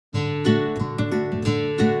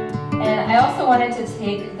wanted to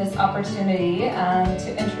take this opportunity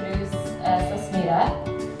to introduce Sasmita.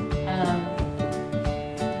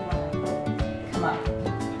 Come up.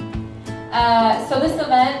 So this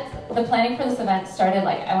event, the planning for this event started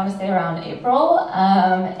I want to say around April,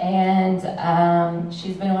 and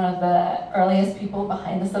she's been one of the earliest people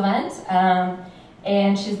behind this event,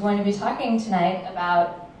 and she's going to be talking tonight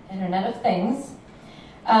about Internet of Things.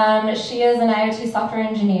 She is an IoT software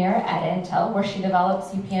engineer at Intel, where she develops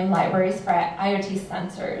UPM libraries for IoT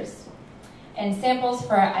sensors and samples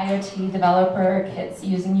for IoT developer kits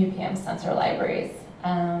using UPM sensor libraries.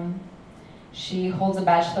 She holds a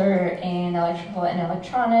bachelor in electrical and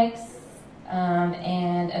electronics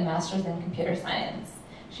and a master's in computer science.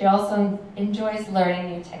 She also enjoys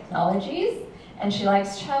learning new technologies, and she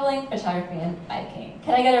likes traveling, photography, and biking.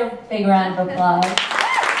 Can I get a big round of applause?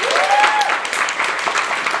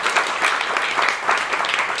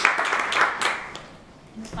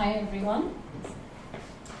 Hi everyone.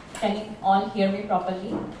 Can you all hear me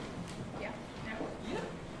properly? Yeah.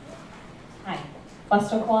 Hi.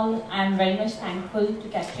 First of all, I am very much thankful to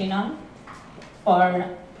Katrina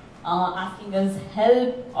for asking us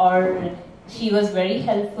help, or she was very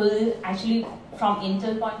helpful. Actually, from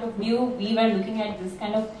Intel point of view, we were looking at this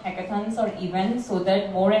kind of hackathons or events so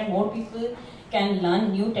that more and more people can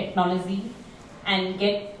learn new technology and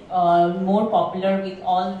get more popular with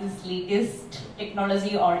all this latest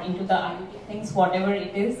technology or into the IoT things, whatever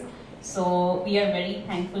it is. So we are very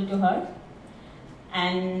thankful to her.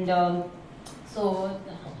 And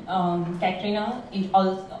Katrina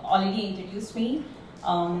already introduced me.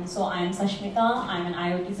 So I am Sasmita. I'm an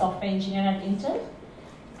IoT software engineer at Intel.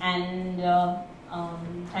 And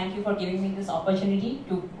thank you for giving me this opportunity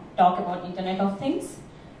to talk about Internet of Things.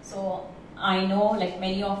 So I know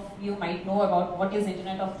many of you might know about what is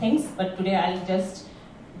Internet of Things, but today I'll just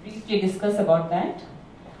briefly discuss about that.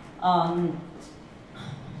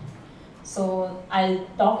 So I'll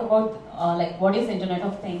talk about what is Internet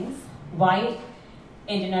of Things, why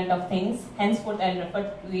Internet of Things, henceforth I'll refer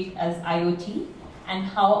to it as IoT, and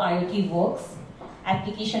how IoT works,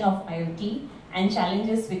 application of IoT, and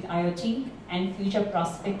challenges with IoT, and future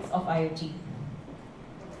prospects of IoT.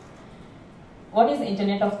 What is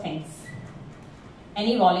Internet of Things?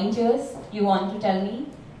 Any volunteers you want to tell me?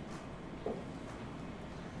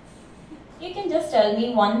 You can just tell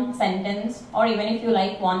me one sentence, or even if you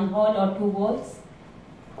like 1 word or 2 words.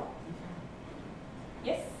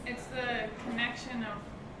 Yes? It's the connection of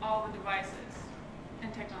all the devices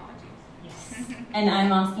and technologies. Yes. And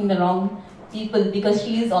I'm asking the wrong people because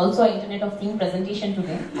she is also an Internet of Things presentation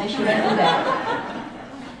today. I shouldn't do that.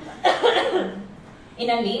 In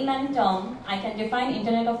a layman term, I can define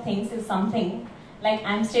Internet of Things as something like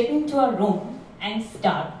I'm stepping to a room and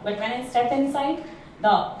start, but when I step inside,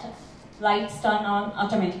 the lights turn on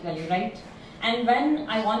automatically, right? And when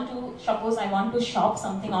I want to, suppose I want to shop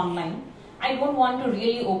something online, I don't want to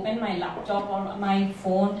really open my laptop or my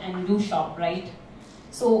phone and do shop, right?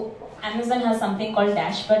 So Amazon has something called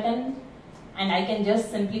dash button, and I can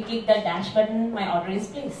just simply click that dash button, my order is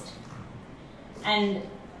placed. And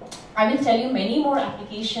I will tell you many more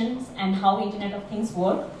applications and how Internet of Things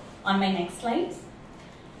work on my next slides.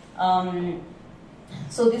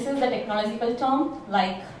 So this is the technological term,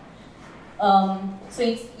 so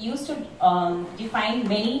it's used to define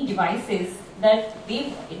many devices that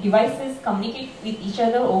devices communicate with each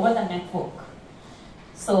other over the network.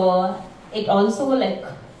 So it also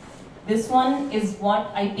this one is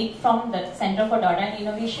what I picked from the Center for Data and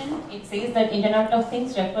Innovation. It says that Internet of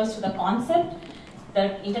Things refers to the concept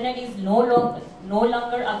that Internet is no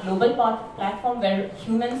longer a global platform where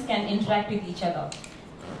humans can interact with each other.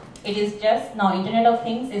 It is just now Internet of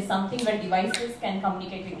Things is something where devices can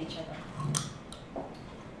communicate with each other.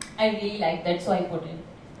 I really like that, so I put it.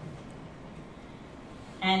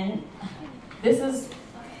 And this is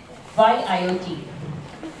why IoT.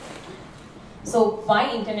 So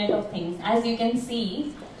why Internet of Things? As you can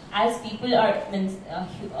see, as people are,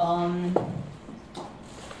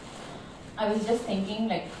 I was just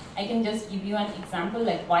thinking I can just give you an example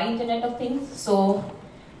why Internet of Things. So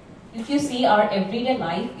if you see, our everyday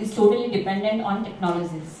life is totally dependent on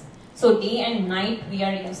technologies. So day and night we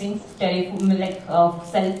are using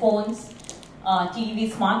cell phones,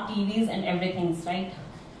 TVs, smart TVs, and everything, right?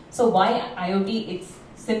 So why IoT? It's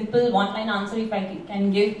simple one-line answer if I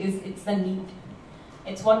can give is it's the need.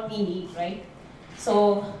 It's what we need, right?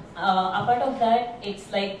 So apart of that, it's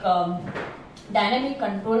dynamic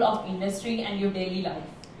control of industry and your daily life.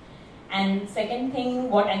 And second thing,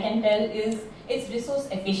 what I can tell is it's resource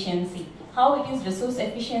efficiency. How it is resource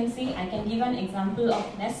efficiency, I can give an example of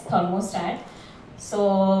Nest thermostat.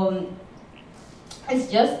 So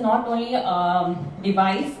it's just not only a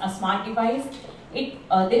device, a smart device.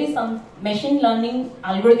 There is some machine learning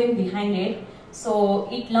algorithm behind it. So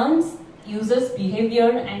it learns users' behavior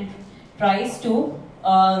and tries to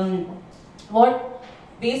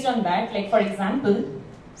based on that. Like for example,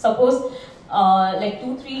 suppose like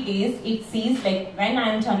 2-3 days it sees like when I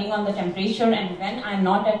am turning on the temperature and when I am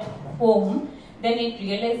not at home, then it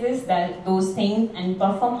realizes that those things and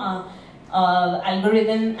perform a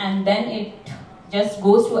algorithm, and then it just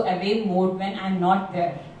goes to away mode when I'm not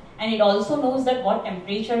there. And it also knows that what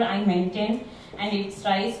temperature I maintain, and it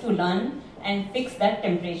tries to learn and fix that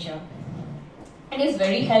temperature. And it's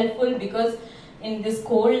very helpful because in this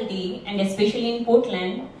cold day, and especially in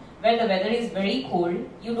Portland, where the weather is very cold,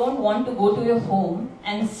 you don't want to go to your home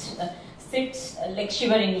and sit like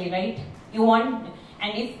shiveringly, right? You want,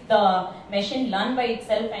 and if the machine learns by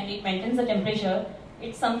itself and it maintains the temperature,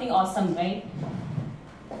 it's something awesome, right?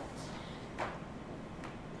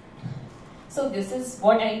 So this is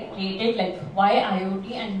what I created, like why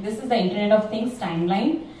IoT, and this is the Internet of Things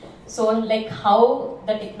timeline. So like how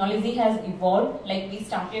the technology has evolved, like we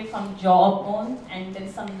started from Jawbone, and there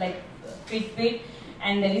is some like Fitbit,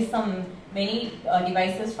 and there is some many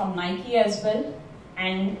devices from Nike as well.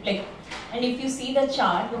 And if you see the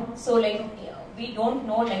chart, so like we don't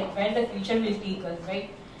know like where the future will take us, right?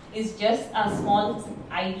 It's just a small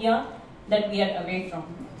idea that we are away from.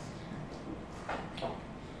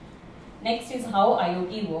 Next is how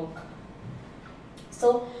IoT work.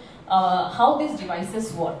 So how these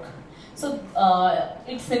devices work. So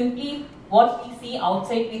it's simply what we see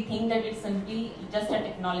outside, we think that it's simply just a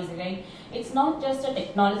technology, right? It's not just a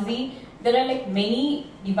technology. There are like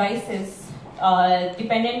many devices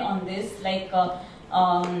dependent on this, like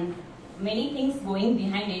many things going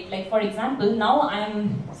behind it. Like for example, now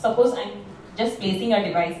suppose I'm just placing a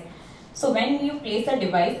device. So when you place a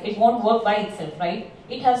device, it won't work by itself, right?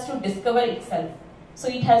 It has to discover itself. So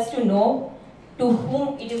it has to know to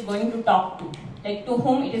whom it is going to talk to, like to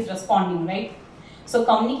whom it is responding, right? So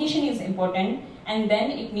communication is important, and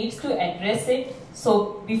then it needs to address it.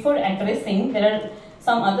 So before addressing, there are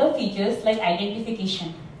some other features like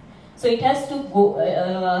identification. So it has to go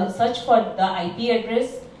search for the IP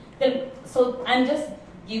address. So I'm just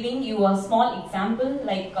giving you a small example,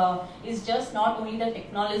 like it's just not only the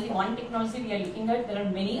technology, one technology we are looking at, there are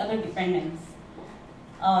many other dependents.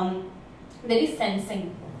 There is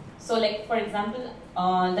sensing. So like for example,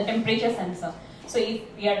 the temperature sensor. So if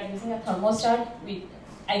we are using a thermostat,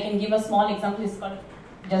 I can give a small example, it's called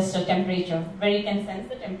just a temperature, where you can sense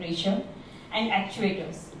the temperature, and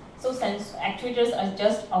actuators. So actuators are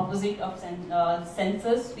just opposite of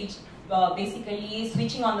sensors, which basically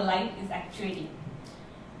switching on the light is actuating.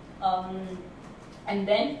 And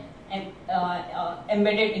then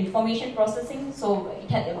embedded information processing. So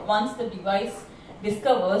once the device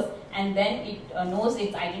discovers, and then it knows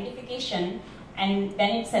its identification, and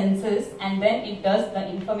then it senses, and then it does the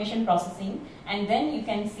information processing, and then you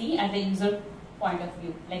can see at the user point of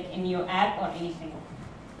view, like in your app or anything.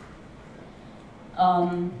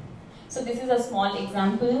 So this is a small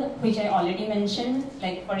example which I already mentioned.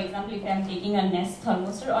 Like for example, if I am taking a Nest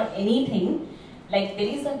thermostat or anything, like there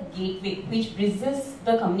is a gateway which bridges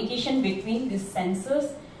the communication between these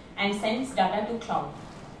sensors and sends data to cloud.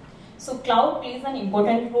 So cloud plays an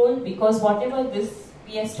important role because whatever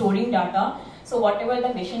we are storing data, so whatever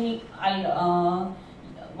the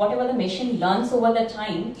machine learns over the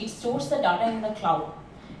time, it stores the data in the cloud.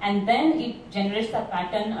 And then it generates a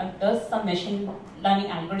pattern or does some machine learning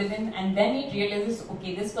algorithm, and then it realizes,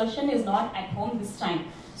 okay, this person is not at home this time,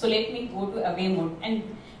 so let me go to away mode. And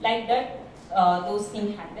like that, those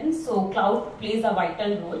things happen. So cloud plays a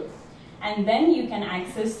vital role. And then you can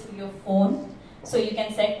access through your phone. So you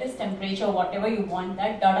can set this temperature, whatever you want,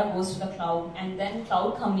 that data goes to the cloud, and then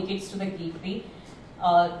cloud communicates to the gateway,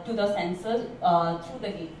 to the sensor through the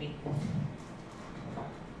gateway.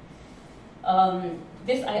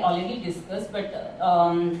 This I already discussed, but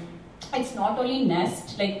it's not only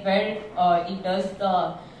Nest, like where it does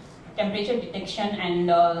the temperature detection, and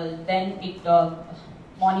then it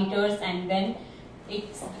monitors, and then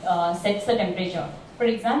it sets the temperature. For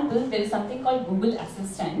example, there is something called Google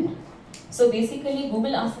Assistant. So basically,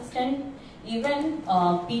 Google Assistant, even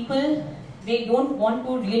people, they don't want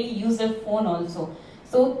to really use their phone also.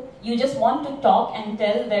 So you just want to talk and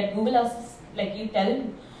tell that Google Assistant, like you tell,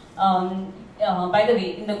 by the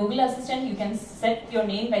way, in the Google Assistant, you can set your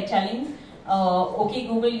name by telling, okay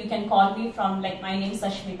Google, you can call me from, like, my name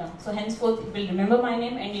Sasmita. So henceforth, it will remember my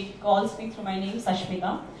name and it calls me through my name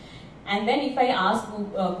Sasmita. And then if I ask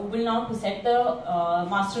Google now to set the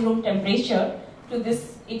master room temperature to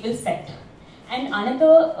this, it will set. And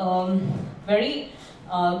another very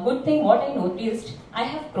good thing what I noticed, I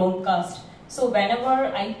have Chromecast. So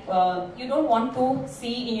whenever you don't want to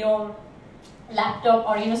see in your laptop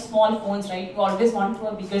or in a small phones, right? You always want to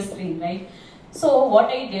a bigger screen, right? So what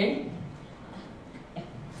I did,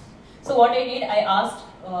 I asked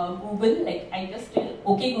Google, like I just did,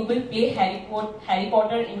 okay Google, play Harry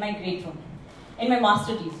Potter in my great room, in my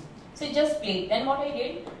master TV. So it just played. Then what I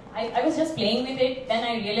did, I was just playing with it. Then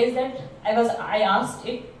I realized that I asked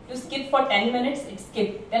it to skip for 10 minutes, it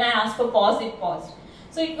skipped. Then I asked for pause, it paused.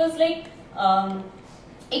 So it was like,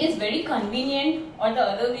 it is very convenient, or the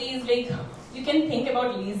other way is like, you can think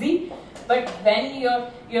about lazy, but when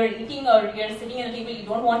you're eating or you're sitting at a table, you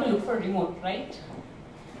don't want to look for a remote, right?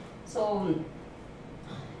 So,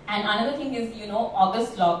 and another thing is,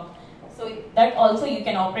 August lock. So that also you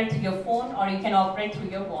can operate through your phone or you can operate through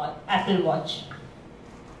your Apple Watch.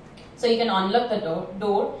 So you can unlock the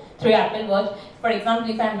door through your Apple Watch. For example,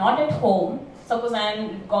 if I'm not at home, suppose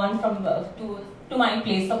I'm gone from to my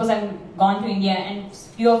place, suppose I'm gone to India and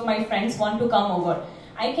few of my friends want to come over,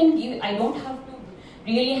 I don't have to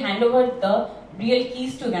really hand over the real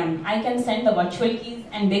keys to them. I can send the virtual keys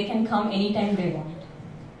and they can come anytime they want.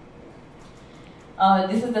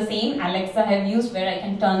 This is the same Alexa I have used, where I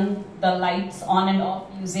can turn the lights on and off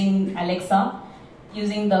using Alexa,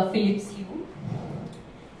 using the Philips Hue.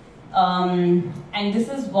 And this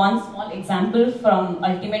is one small example from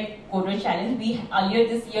Ultimate Coder Challenge. Earlier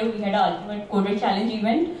this year we had an Ultimate Coder Challenge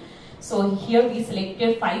event. So here we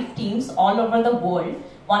selected 5 teams all over the world.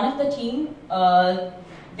 One of the team,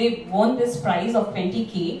 they won this prize of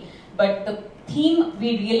 20K, but the theme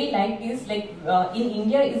we really liked is like, in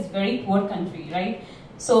India is very poor country, right?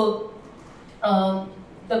 So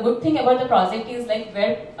the good thing about the project is like,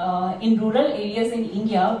 where in rural areas in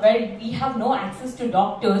India where we have no access to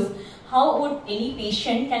doctors, how would any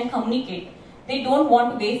patient can communicate? They don't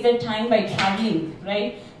want to waste their time by traveling,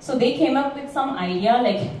 right? So they came up with some idea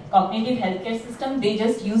like cognitive healthcare system. They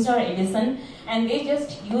just used our Edison and they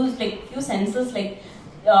just used like few sensors like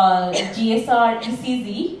GSR,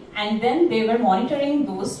 ECG, and then they were monitoring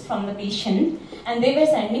those from the patient and they were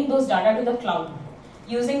sending those data to the cloud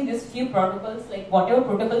using these few protocols, like whatever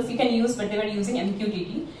protocols you can use, but they were using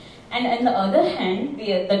MQTT. And on the other hand,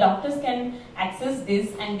 the doctors can access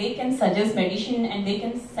this and they can suggest medicine and they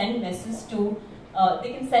can send messages to,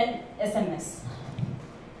 they can send SMS.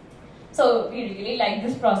 So we really like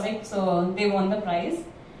this project, so they won the prize.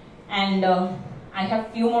 And I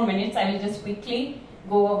have few more minutes, I will just quickly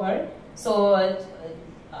go over. So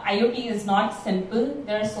IoT is not simple.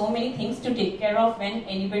 There are so many things to take care of when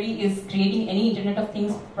anybody is creating any Internet of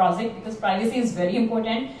Things project, because privacy is very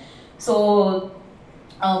important. So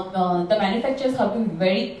the manufacturers have to be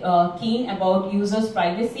very keen about users'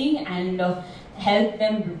 privacy and help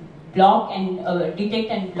them block and detect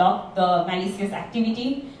and block the malicious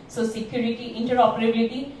activity. So security,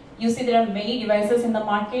 interoperability. You see there are many devices in the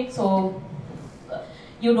market, so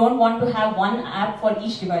you don't want to have one app for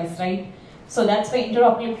each device, right? So that's why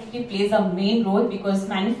interoperability plays a main role, because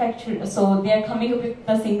manufacturers, so they are coming up with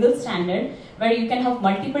a single standard where you can have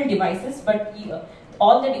multiple devices, but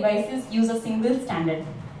all the devices use a single standard.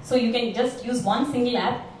 So you can just use one single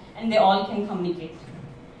app and they all can communicate.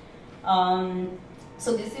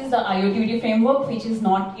 So this is the IoT framework, which is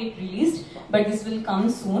not yet released, but this will come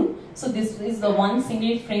soon. So this is the one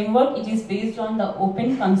single framework. It is based on the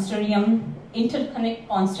Open Consortium, Interconnect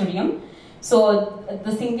Consortium. So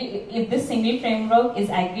if this single framework is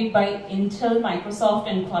agreed by Intel, Microsoft,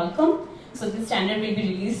 and Qualcomm, so this standard will be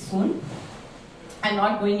released soon. I'm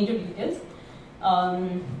not going into details.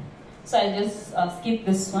 So I'll just skip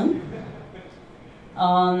this one.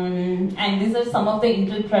 And these are some of the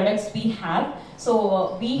Intel products we have.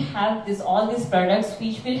 So we have all these products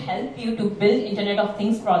which will help you to build Internet of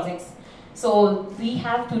Things projects. So we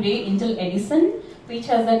have today Intel Edison, which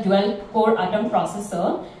has a dual core Atom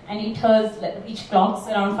processor, and which clocks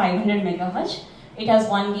around 500 megahertz. It has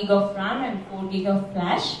 1 gig of RAM and 4 gig of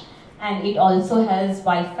flash, and it also has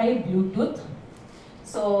Wi-Fi, Bluetooth.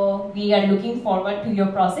 So we are looking forward to your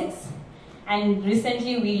projects. And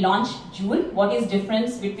recently we launched Joule. What is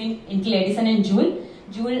difference between Intel Edison and Joule?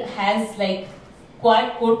 Joule has like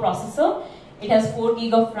quad core processor. It has 4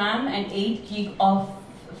 gig of RAM and 8 gig of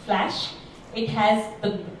flash. It has,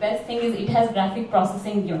 the best thing is it has graphic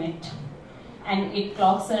processing unit, and it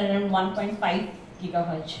clocks around 1.5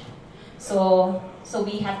 gigahertz. So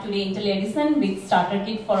we have today Intel Edison with starter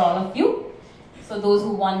kit for all of you. So those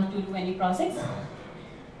who want to do any projects.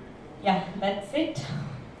 Yeah, that's it.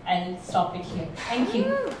 I'll stop it here. Thank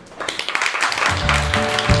you.